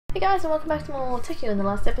Hey guys, and welcome back to more Teku. In the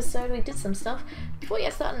last episode we did some stuff. Before we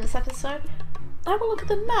get started in this episode, have a look at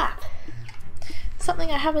the map.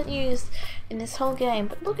 Something I haven't used in this whole game,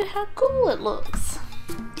 but look at how cool it looks.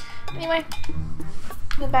 Anyway,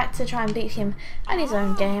 we're back to try and beat him at his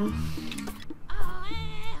own game.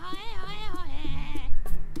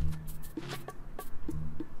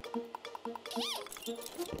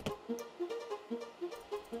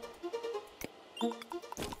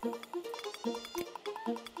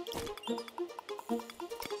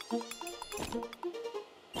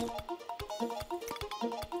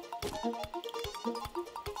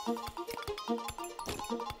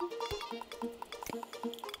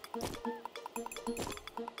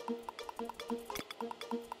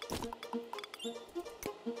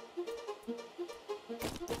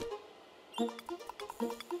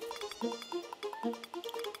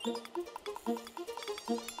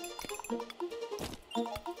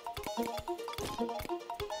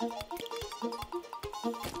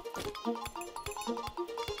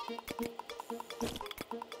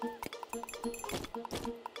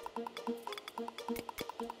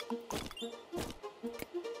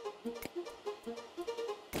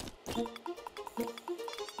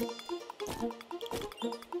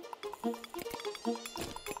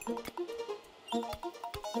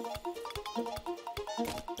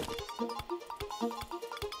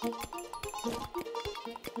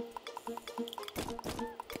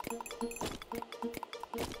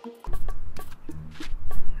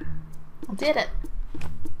 I did it.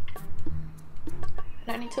 It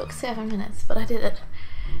only took 7 minutes, but I did it.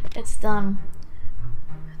 It's done.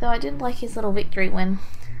 Though I did like his little victory win.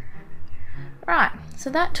 Right, so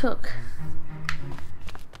that took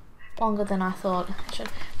longer than I thought it should.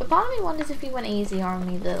 But part of me wonders if he went easier on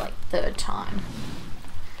me the third time.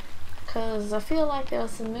 Because I feel like there were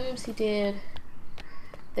some moves he did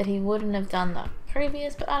that he wouldn't have done the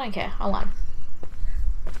previous, but I don't care, I won.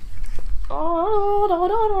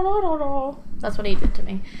 That's what he did to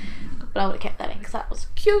me. But I would have kept that in because that was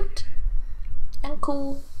cute and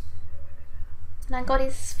cool. And I got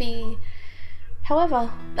his sphere.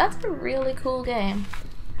 However, that's a really cool game.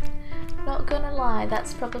 Not gonna lie,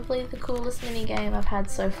 that's probably the coolest mini game I've had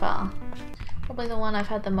so far. Probably the one I've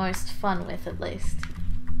had the most fun with, at least.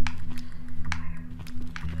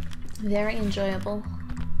 Very enjoyable.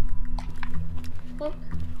 Whoop.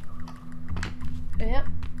 Yep.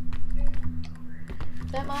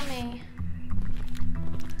 Don't mind me.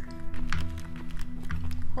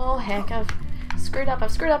 Oh heck, I've screwed up, I've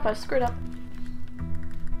screwed up, I've screwed up.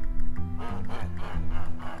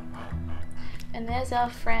 And there's our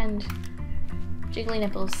friend, Jiggly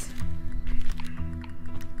Nipples.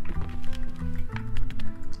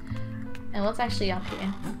 And what's actually up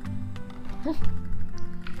here?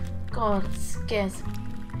 God, it scares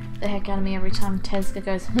the heck out of me every time Tezuka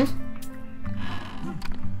goes,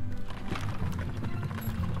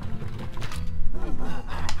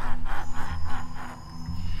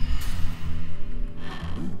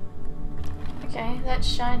 Okay, that's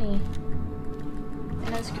shiny. And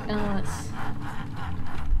that's, oh, it's...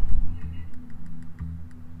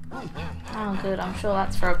 Oh good, I'm sure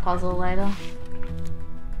that's for a puzzle later.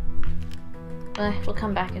 We'll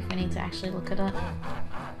come back if we need to actually look at it.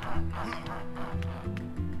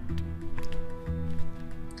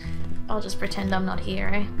 I'll just pretend I'm not here,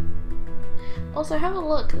 eh? Also, have a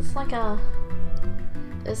look, it's like a...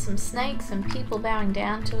 There's some snakes and people bowing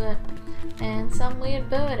down to it, and some weird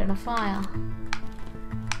bird in a fire.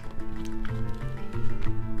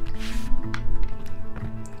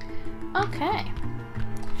 Okay.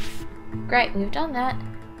 Great, we've done that.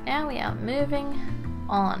 Now we are moving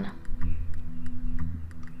on.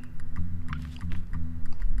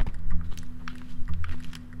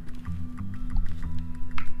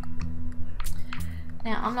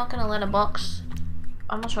 Now, I'm not gonna let a box...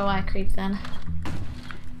 I'm not sure why I creeped then.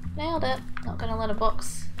 Nailed it. Not gonna let a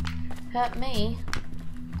box hurt me.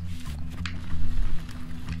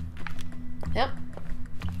 Yep.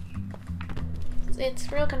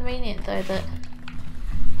 It's real convenient though that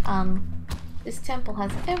this temple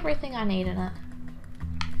has everything I need in it.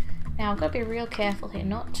 Now I've got to be real careful here,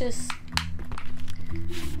 not just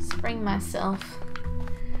spring myself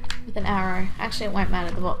with an arrow. Actually it won't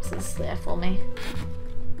matter, the box is there for me.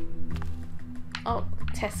 Oh,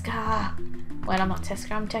 Teska! Wait, I'm not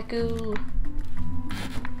Teska, I'm Teku!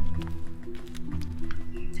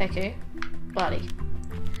 Teku, buddy.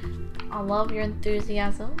 I love your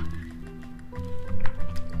enthusiasm.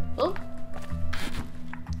 Oh!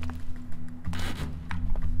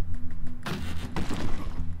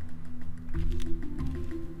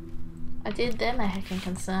 I did them a heckin'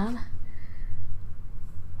 concern.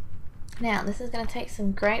 Now, this is going to take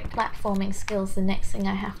some great platforming skills, the next thing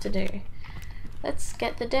I have to do. Let's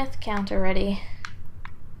get the death counter ready.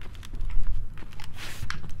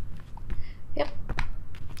 Yep.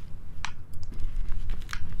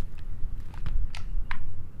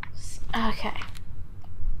 Okay.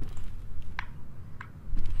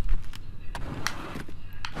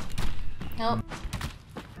 Nope.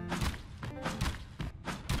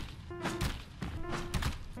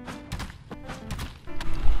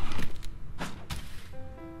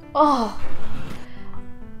 Oh,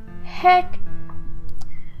 heck,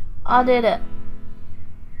 I did it.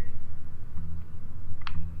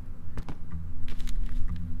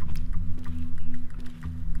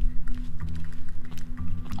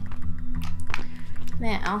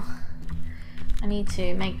 Now, I need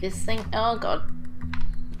to make this thing, oh god.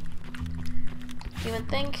 You would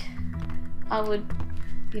think I would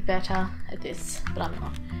be better at this, but I'm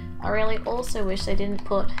not. I really also wish they didn't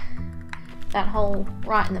put that hole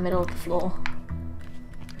right in the middle of the floor,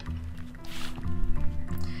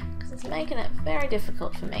 because it's making it very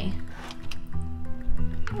difficult for me.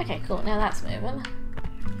 Okay, cool, now that's moving.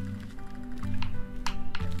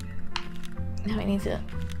 Now we need to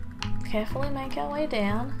carefully make our way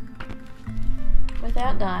down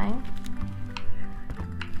without dying.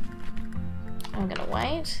 I'm gonna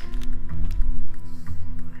wait.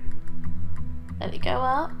 Let it go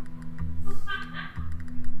up.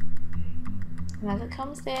 And as it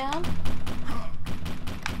comes down,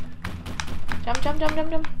 jump, jump, jump, jump,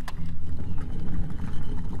 jump.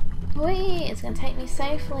 Whee! It's going to take me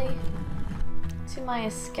safely to my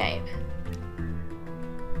escape.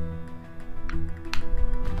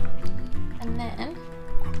 And then,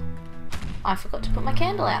 I forgot to put my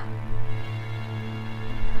candle out.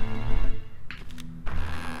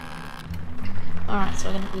 Alright, so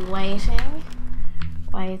we're going to be waiting,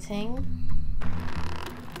 waiting.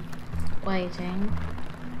 Waiting.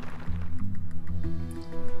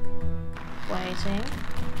 Waiting.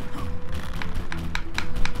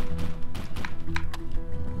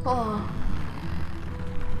 Oh.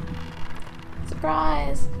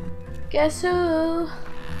 Surprise! Guess who?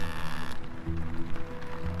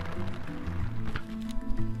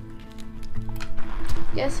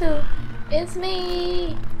 Guess who? It's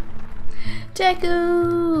me!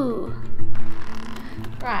 Teku!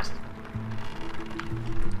 Right.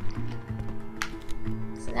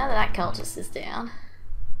 Now that cultist is down,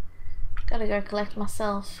 gotta go collect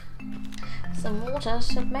myself some water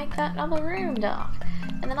to make that other room dark.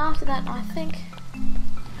 And then after that, I think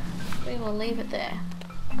we will leave it there.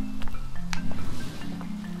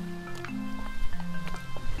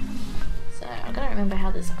 So I've got to remember how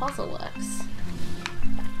this puzzle works.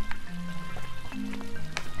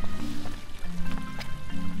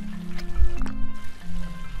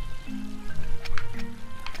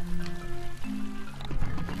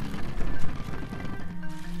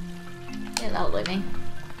 That'll do me.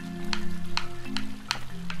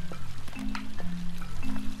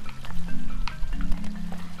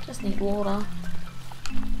 Just need water.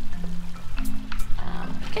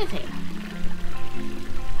 Continue.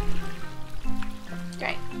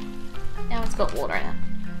 Great. Now it's got water in it.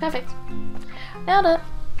 Perfect. Nailed it.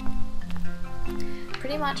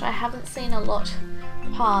 Pretty much I haven't seen a lot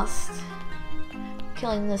past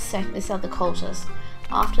killing this other cultist.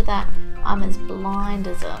 After that, I'm as blind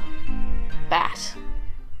as a bat.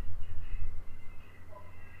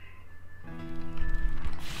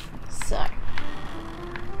 So,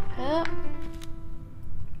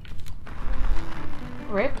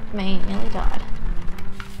 rip me, nearly died.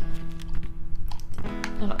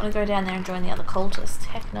 I'm not gonna go down there and join the other cultists.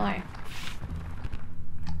 Heck no.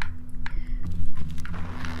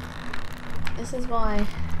 This is why,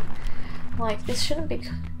 like, this shouldn't be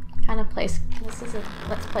kind of place. This is a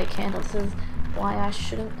Let's Play Candle. This is why I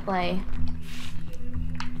shouldn't play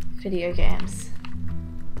video games.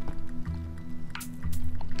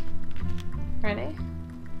 Ready?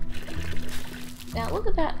 Now look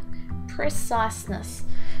at that preciseness.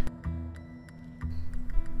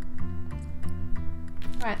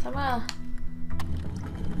 Right, so I'm gonna...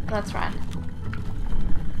 That's right.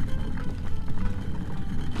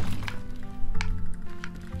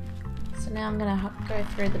 So now I'm gonna go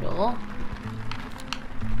through the door.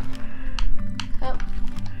 Up.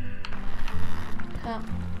 Up.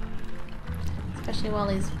 Especially while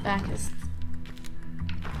his back is...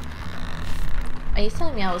 Are you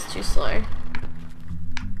telling me I was too slow?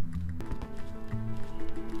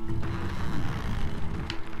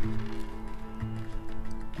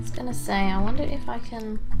 I was gonna say, I wonder if I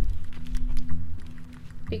can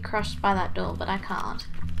be crushed by that door, but I can't.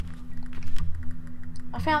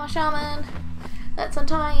 I found my shaman! Let's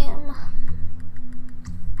untie him.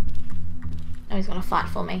 Oh, he's gonna fight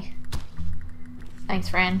for me. Thanks,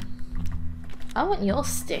 friend. I want your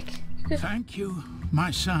stick. Thank you,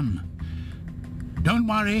 my son. Don't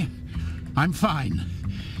worry, I'm fine.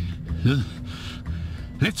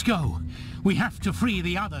 Let's go. We have to free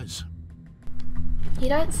the others. You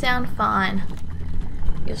don't sound fine.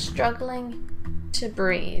 You're struggling to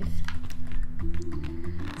breathe.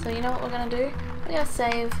 So you know what we're gonna do? We're gonna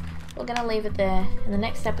save. We're gonna leave it there. In the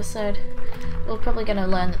next episode, we're probably gonna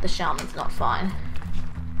learn that the shaman's not fine.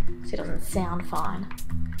 She doesn't sound fine.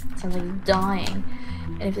 It sounds like he's dying.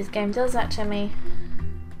 And if this game does that to me,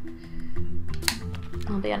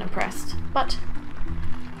 I'll be unimpressed. But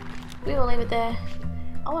we will leave it there.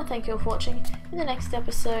 I want to thank you all for watching. In the next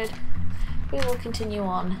episode, we will continue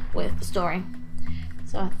on with the story.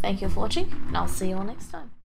 So thank you for watching, and I'll see you all next time.